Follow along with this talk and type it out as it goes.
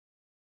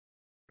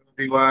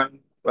Everyone,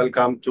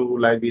 welcome to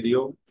live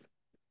video.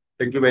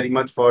 Thank you very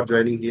much for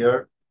joining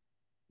here.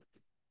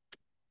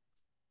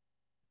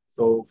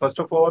 So first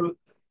of all,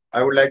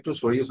 I would like to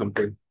show you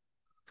something.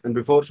 And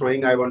before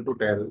showing, I want to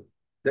tell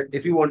that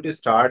if you want to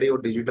start your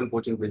digital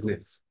coaching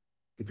business,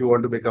 if you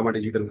want to become a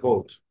digital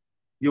coach,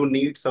 you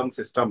need some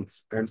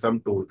systems and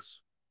some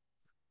tools.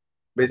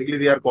 Basically,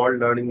 they are called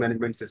learning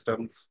management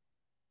systems,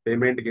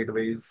 payment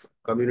gateways,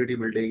 community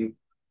building,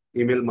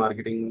 email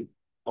marketing,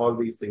 all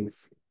these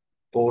things,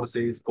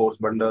 courses, course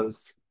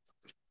bundles.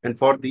 And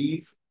for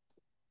these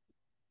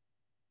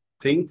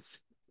things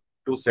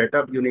to set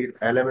up, you need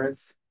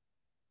LMS,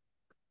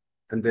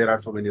 and there are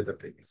so many other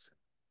things.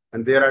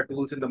 And there are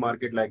tools in the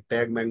market like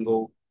Tag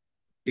Mango,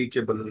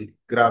 Teachable,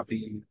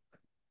 Graphy,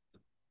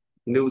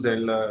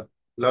 NewsEndler,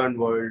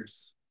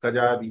 LearnWorlds,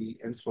 Kajabi,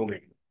 and so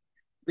many.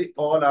 They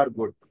all are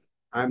good.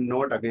 I'm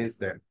not against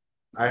them.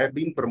 I have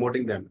been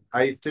promoting them.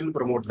 I still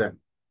promote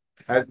them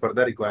as per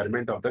the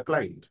requirement of the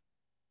client.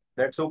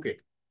 That's okay.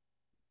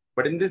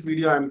 But in this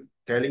video, I'm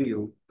telling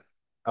you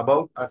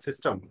about a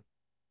system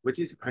which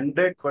is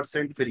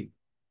 100% free,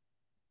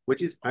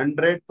 which is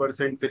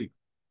 100% free.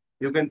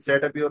 You can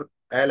set up your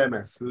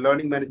LMS,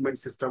 learning management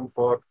system,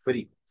 for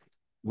free.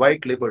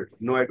 White labeled,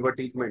 no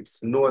advertisements,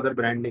 no other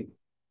branding,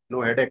 no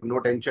headache, no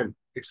tension.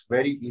 It's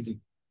very easy.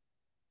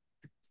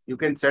 You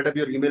can set up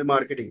your email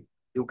marketing.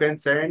 You can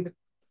send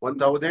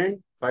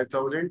 1,000,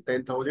 5,000,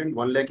 10,000,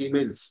 1 lakh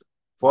emails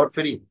for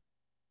free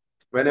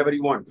whenever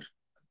you want.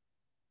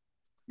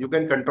 You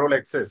can control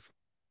access.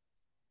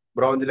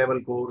 Bronze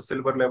level course,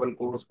 silver level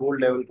course, gold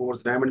level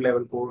course, diamond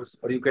level course,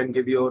 or you can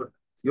give your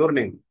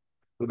name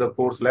to the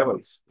course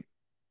levels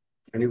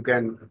and you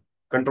can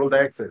control the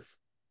access.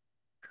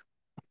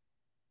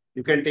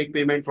 You can take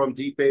payment from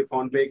GPay,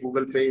 PhonePe,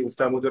 Google Pay,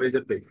 InstaMojo,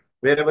 RazorPay,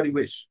 wherever you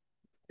wish.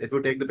 If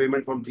you take the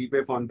payment from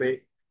GPay,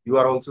 PhonePe, you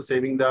are also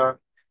saving the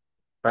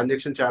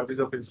transaction charges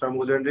of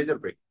InstaMojo and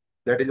RazorPay.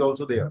 That is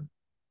also there.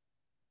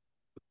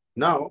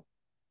 Now,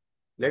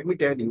 let me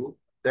tell you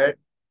that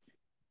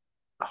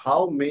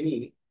how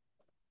many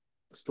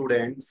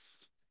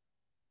students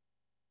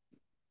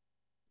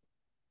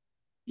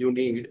you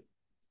need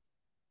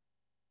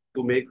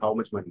to make how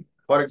much money.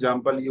 For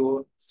example,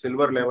 your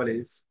silver level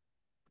is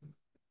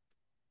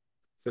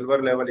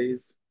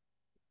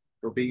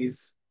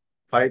rupees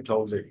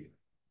 5,000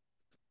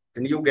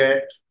 and you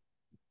get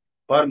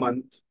per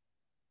month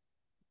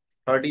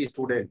 30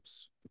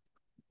 students.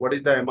 What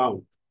is the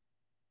amount?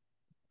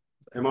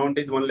 Amount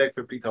is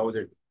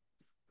 1,50,000.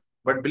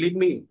 But believe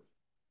me,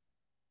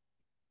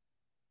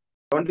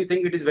 don't you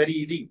think it is very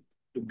easy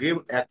to give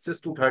access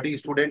to 30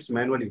 students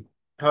manually?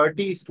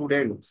 30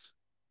 students.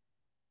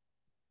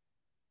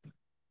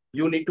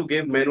 You need to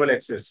give manual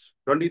access.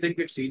 Don't you think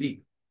it's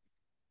easy?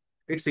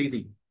 It's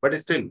easy, but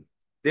still,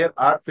 there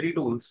are free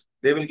tools.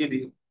 They will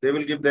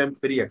give them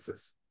free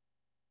access.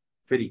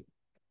 Free.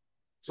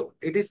 So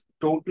it is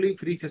totally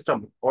free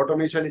system.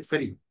 Automation is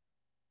free.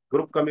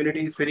 Group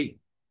community is free.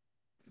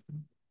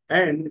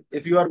 And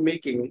if you are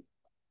making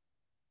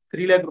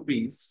 3 lakh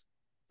rupees,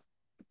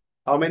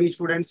 how many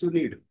students you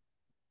need?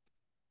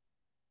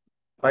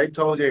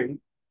 5,000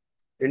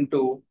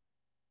 into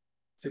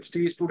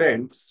 60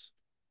 students.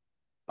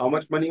 How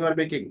much money you are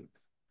making?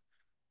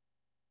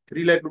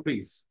 3 lakh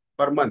rupees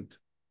per month.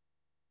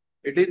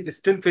 It is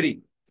still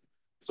free.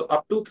 So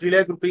up to 3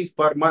 lakh rupees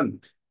per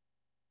month,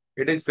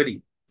 it is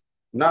free.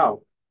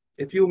 Now,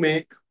 if you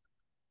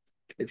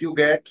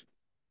get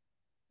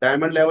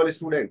diamond level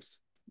students,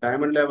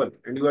 diamond level,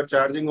 and you are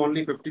charging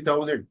only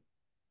 50,000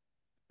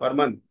 per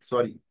month,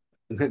 sorry,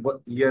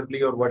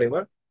 yearly or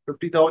whatever,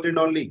 50,000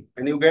 only,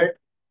 and you get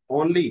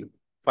only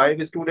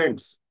 5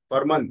 students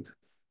per month.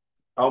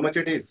 How much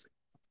it is?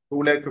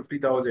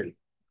 2,50,000.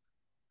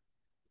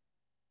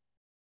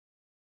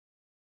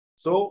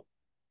 So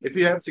if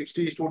you have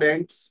 60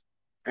 students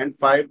and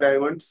 5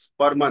 diamonds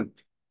per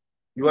month,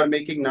 you are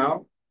making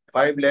now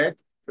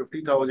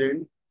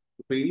 5,50,000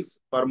 rupees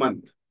per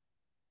month.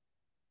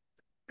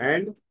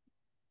 And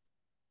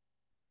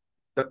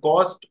the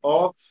cost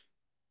of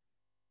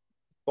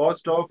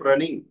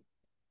running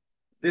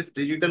this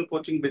digital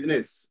coaching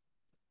business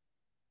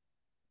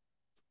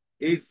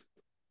is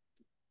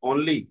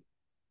only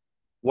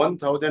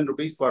 1,000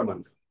 rupees per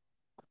month.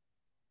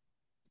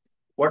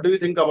 What do you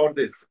think about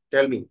this?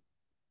 Tell me.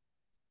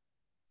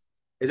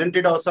 Isn't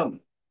it awesome?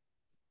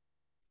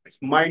 It's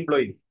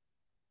mind-blowing.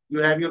 You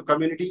have your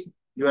community,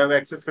 you have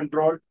access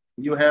control,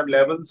 you have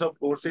levels of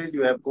courses,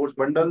 you have course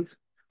bundles,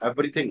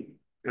 everything.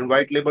 And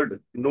white labeled,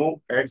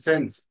 no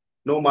AdSense,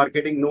 no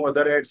marketing, no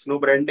other ads, no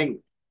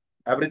branding.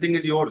 Everything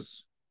is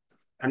yours.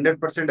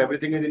 100%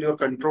 everything is in your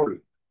control.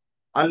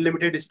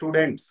 Unlimited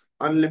students,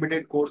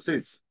 unlimited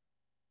courses,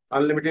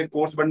 unlimited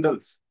course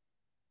bundles,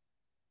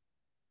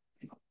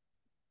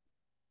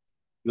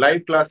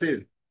 live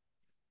classes,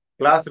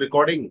 class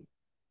recording,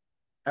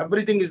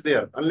 everything is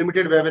there.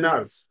 Unlimited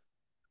webinars,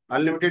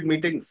 unlimited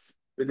meetings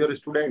with your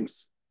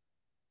students.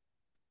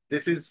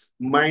 This is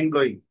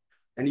mind-blowing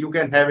and you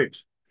can have it.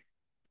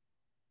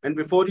 And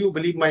before you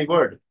believe my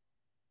word,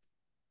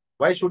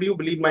 why should you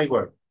believe my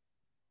word?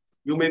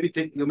 You may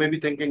be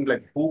thinking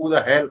like, who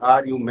the hell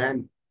are you,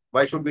 man?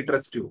 Why should we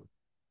trust you?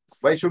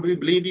 Why should we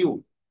believe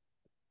you?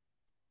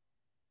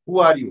 Who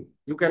are you?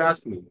 You can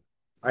ask me.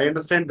 I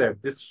understand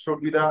that. This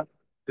should be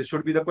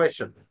the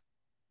question.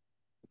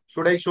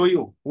 Should I show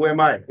you who am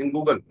I in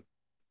Google?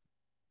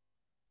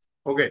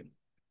 Okay.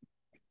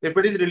 If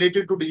it is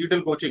related to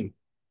digital coaching,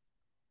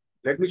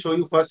 let me show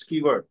you first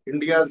keyword,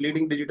 India's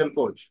leading digital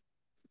coach.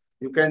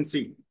 You can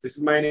see, this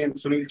is my name,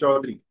 Sunil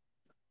Chaudhary.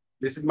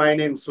 This is my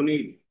name,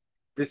 Sunil.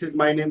 This is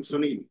my name,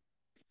 Sunil.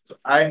 So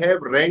I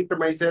have ranked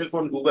myself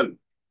on Google,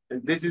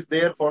 and this is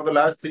there for the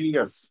last 3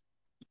 years.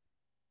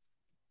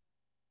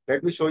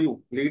 Let me show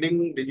you,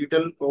 leading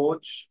digital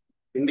coach,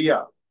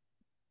 India.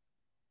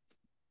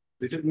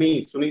 This is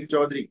me, Sunil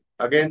Chaudhary.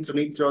 Again,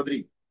 Sunil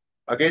Chaudhary.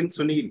 Again,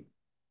 Sunil.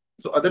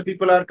 So other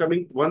people are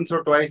coming once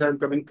or twice, I am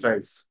coming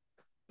thrice.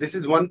 This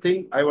is one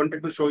thing I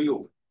wanted to show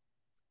you.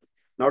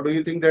 Now, do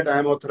you think that I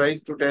am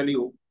authorized to tell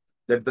you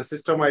that the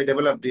system I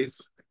developed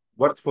is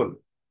worthful?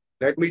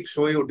 Let me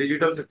show you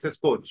digital success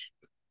coach.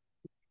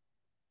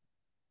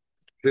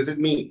 This is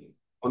me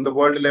on the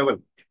world level.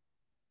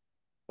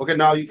 Okay,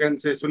 now you can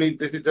say, Sunil,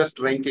 this is just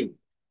ranking.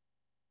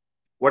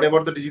 What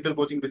about the digital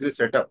coaching business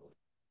setup?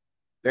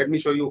 Let me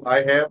show you.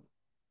 I have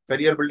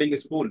career building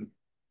school.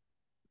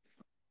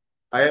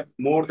 I have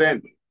more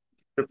than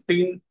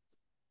 15,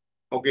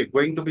 okay,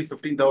 going to be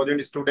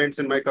 15,000 students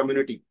in my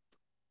community.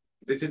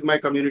 This is my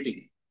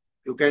community.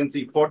 You can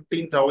see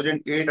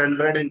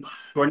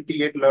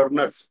 14,828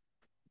 learners.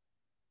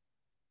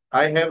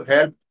 I have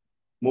helped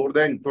more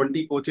than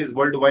 20 coaches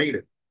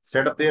worldwide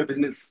set up their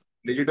business,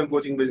 digital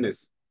coaching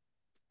business.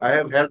 I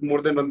have helped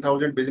more than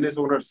 1,000 business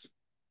owners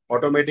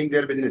automating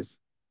their business.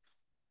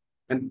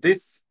 And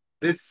this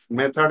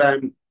method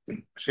I'm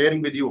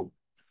sharing with you,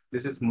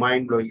 this is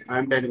mind-blowing.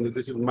 I'm telling you,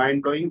 this is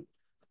mind-blowing.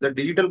 The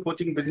digital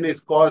coaching business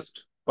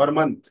cost per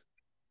month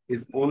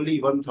is only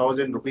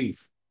 1,000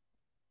 rupees.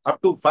 Up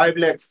to 5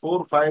 lakhs,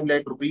 5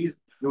 lakh rupees,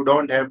 you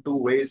don't have to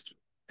waste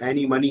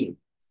any money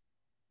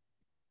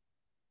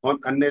on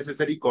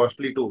unnecessary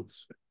costly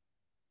tools.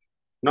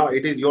 Now,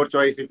 it is your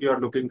choice if you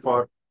are looking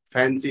for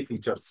fancy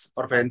features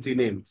or fancy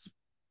names.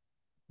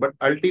 But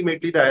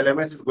ultimately, the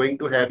LMS is going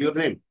to have your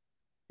name,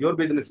 your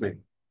business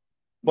name.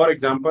 For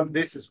example,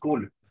 this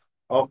school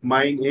of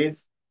mine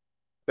is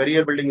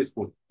Career Building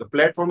School. The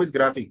platform is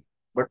Graphic,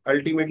 but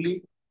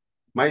ultimately,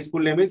 my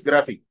school name is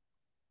Graphic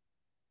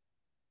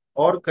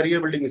or Career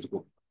Building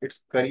School.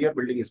 It's Career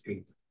Building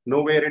School.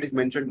 Nowhere it is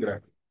mentioned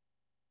Graphic.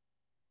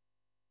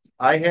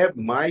 I have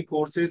my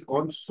courses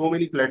on so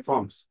many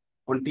platforms.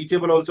 On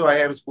Teachable also I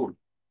have a school.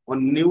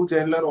 On New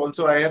Chandler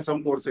also I have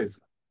some courses.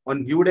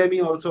 On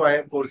Udemy also I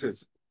have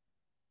courses.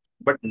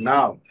 But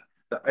now,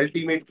 the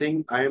ultimate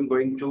thing I am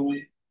going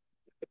to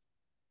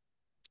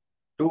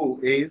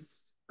do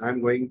is I'm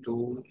going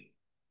to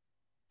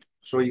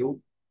show you.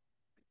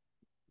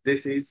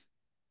 This is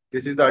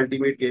the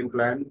ultimate game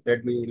plan.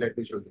 Let me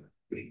show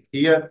you.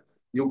 Here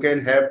you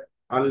can have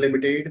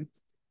unlimited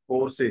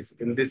courses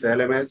in this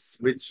LMS,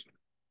 which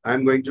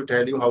I'm going to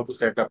tell you how to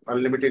set up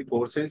unlimited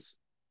courses,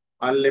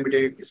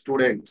 unlimited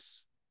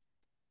students,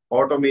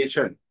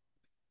 automation,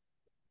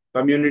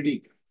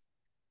 community.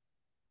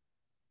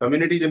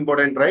 Community is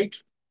important, right?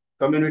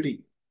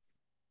 Community,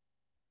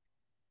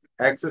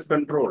 access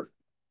control,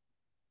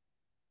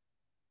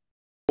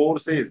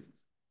 courses,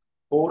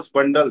 course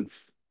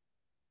bundles.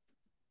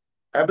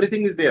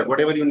 Everything is there,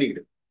 whatever you need.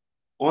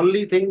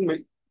 Only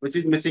thing which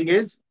is missing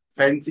is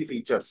fancy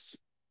features.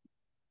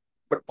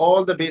 But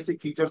all the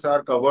basic features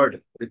are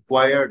covered.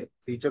 Required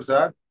features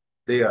are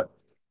there.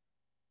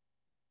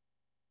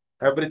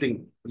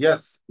 Everything.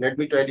 Yes, let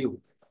me tell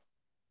you.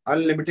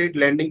 Unlimited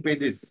landing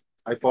pages.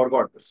 I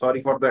forgot.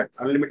 Sorry for that.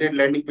 Unlimited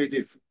landing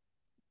pages.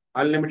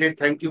 Unlimited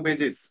thank you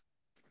pages.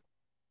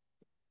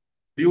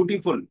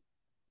 Beautiful.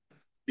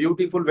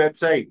 Beautiful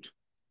website.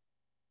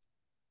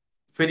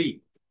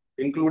 Free.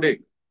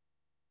 Included.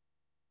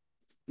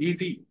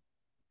 Easy.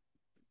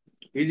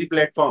 Easy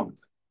platform.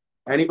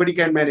 Anybody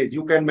can manage.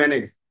 You can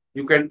manage.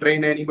 You can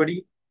train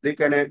anybody. They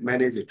can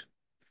manage it.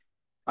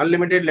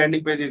 Unlimited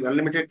landing pages.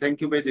 Unlimited thank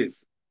you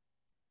pages.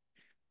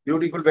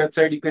 Beautiful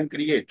website you can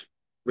create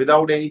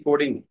without any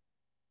coding.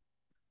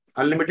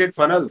 Unlimited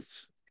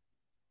funnels.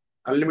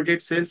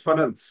 Unlimited sales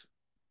funnels.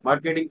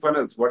 Marketing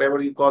funnels.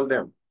 Whatever you call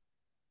them.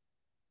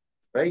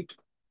 Right?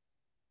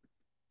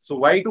 So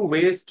why to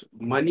waste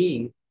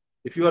money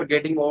if you are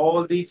getting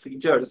all these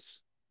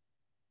features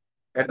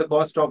at the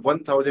cost of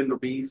 1,000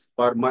 rupees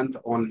per month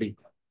only?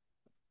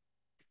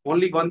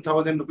 Only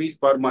 1,000 rupees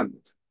per month.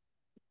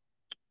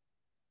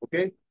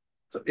 Okay.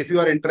 So if you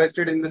are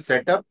interested in the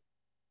setup,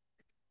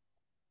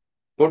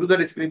 go to the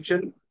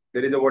description.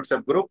 There is a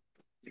WhatsApp group.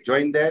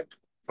 Join that.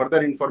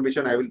 Further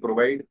information I will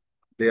provide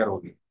there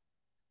only.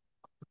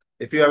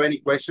 If you have any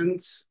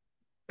questions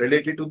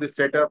related to this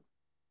setup,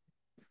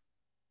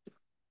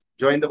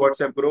 join the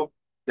WhatsApp group,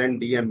 then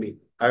DM me.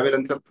 I will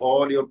answer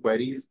all your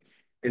queries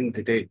in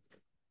detail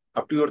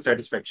up to your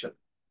satisfaction.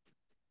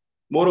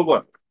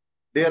 Moreover,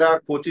 there are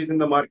coaches in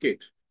the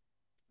market.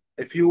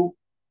 If you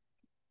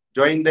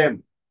join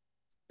them,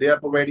 They are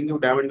providing you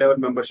diamond level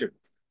membership.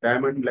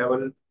 Diamond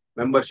level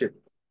membership.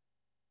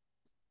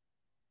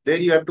 There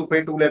you have to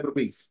pay 2 lakh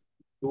rupees.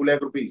 2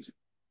 lakh rupees.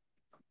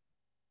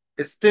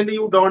 Still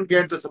you don't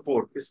get the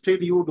support.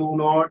 Still you do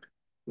not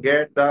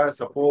get the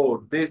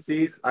support. This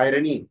is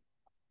irony.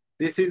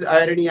 This is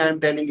irony, I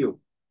am telling you.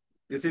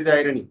 This is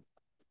irony.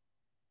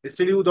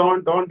 Still you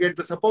don't get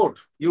the support.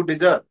 You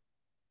deserve.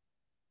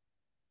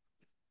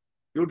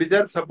 You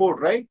deserve support,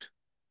 right?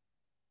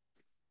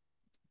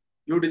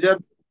 You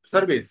deserve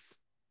service.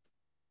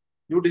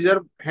 You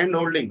deserve hand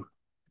holding.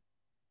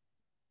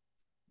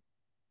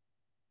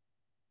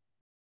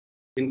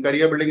 In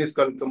career building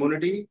school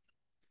community,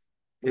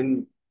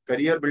 in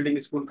career building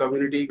school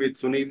community with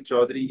Sunil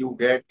Chaudhary, you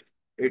get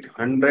it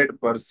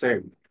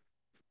 100%.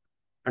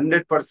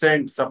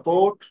 100%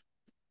 support,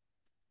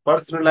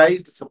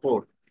 personalized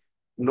support,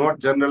 not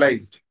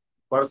generalized,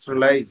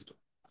 personalized,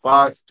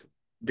 fast,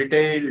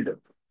 detailed,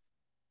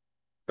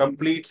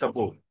 complete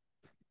support.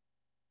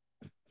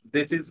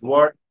 This is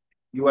what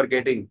you are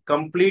getting.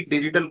 Complete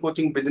digital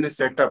coaching business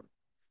setup,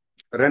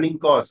 running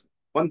cost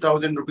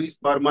 1,000 rupees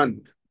per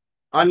month.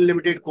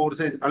 Unlimited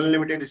courses,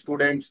 unlimited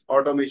students,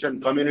 automation,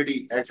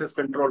 community, access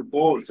control,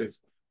 courses,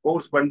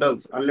 course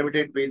bundles,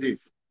 unlimited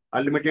pages,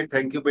 unlimited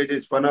thank you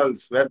pages,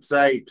 funnels,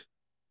 website,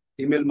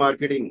 email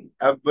marketing,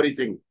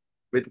 everything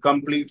with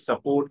complete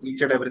support,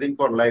 each and everything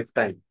for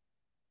lifetime.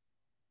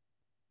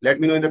 Let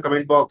me know in the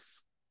comment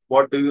box,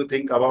 what do you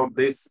think about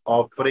this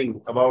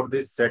offering, about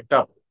this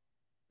setup?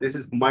 This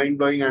is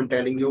mind-blowing, I'm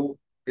telling you.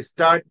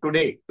 Start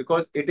today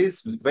because it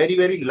is very,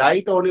 very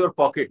light on your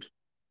pocket.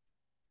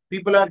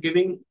 People are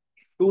giving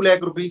 2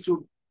 lakh rupees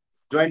to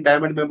join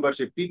Diamond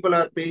membership. People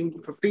are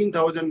paying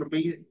 15,000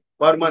 rupees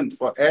per month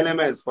for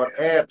LMS, for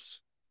apps,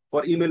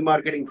 for email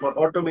marketing, for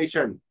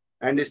automation,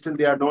 and still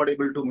they are not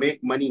able to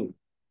make money.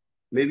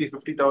 Maybe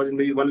 50,000,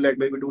 maybe 1 lakh,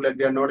 maybe 2 lakh,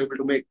 they are not able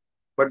to make.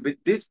 But with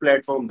this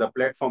platform, the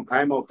platform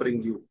I am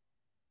offering you,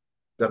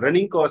 the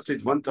running cost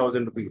is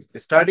 1,000 rupees. The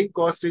starting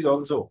cost is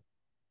also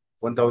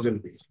 1,000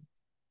 rupees.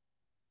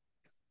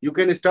 You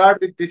can start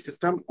with this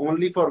system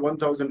only for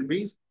 1,000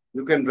 rupees.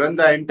 You can run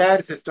the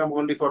entire system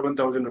only for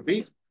 1,000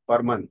 rupees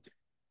per month.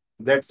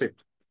 That's it.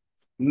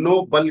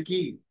 No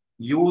bulky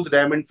use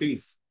diamond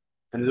fees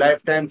and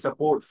lifetime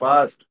support,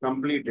 fast,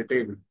 complete,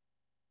 detailed.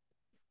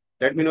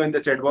 Let me know in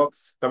the chat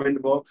box,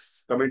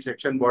 comment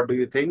section, what do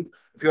you think?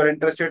 If you are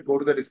interested, go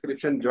to the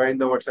description, join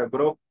the WhatsApp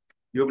group.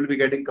 You will be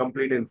getting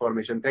complete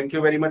information. Thank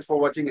you very much for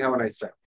watching. Have a nice time.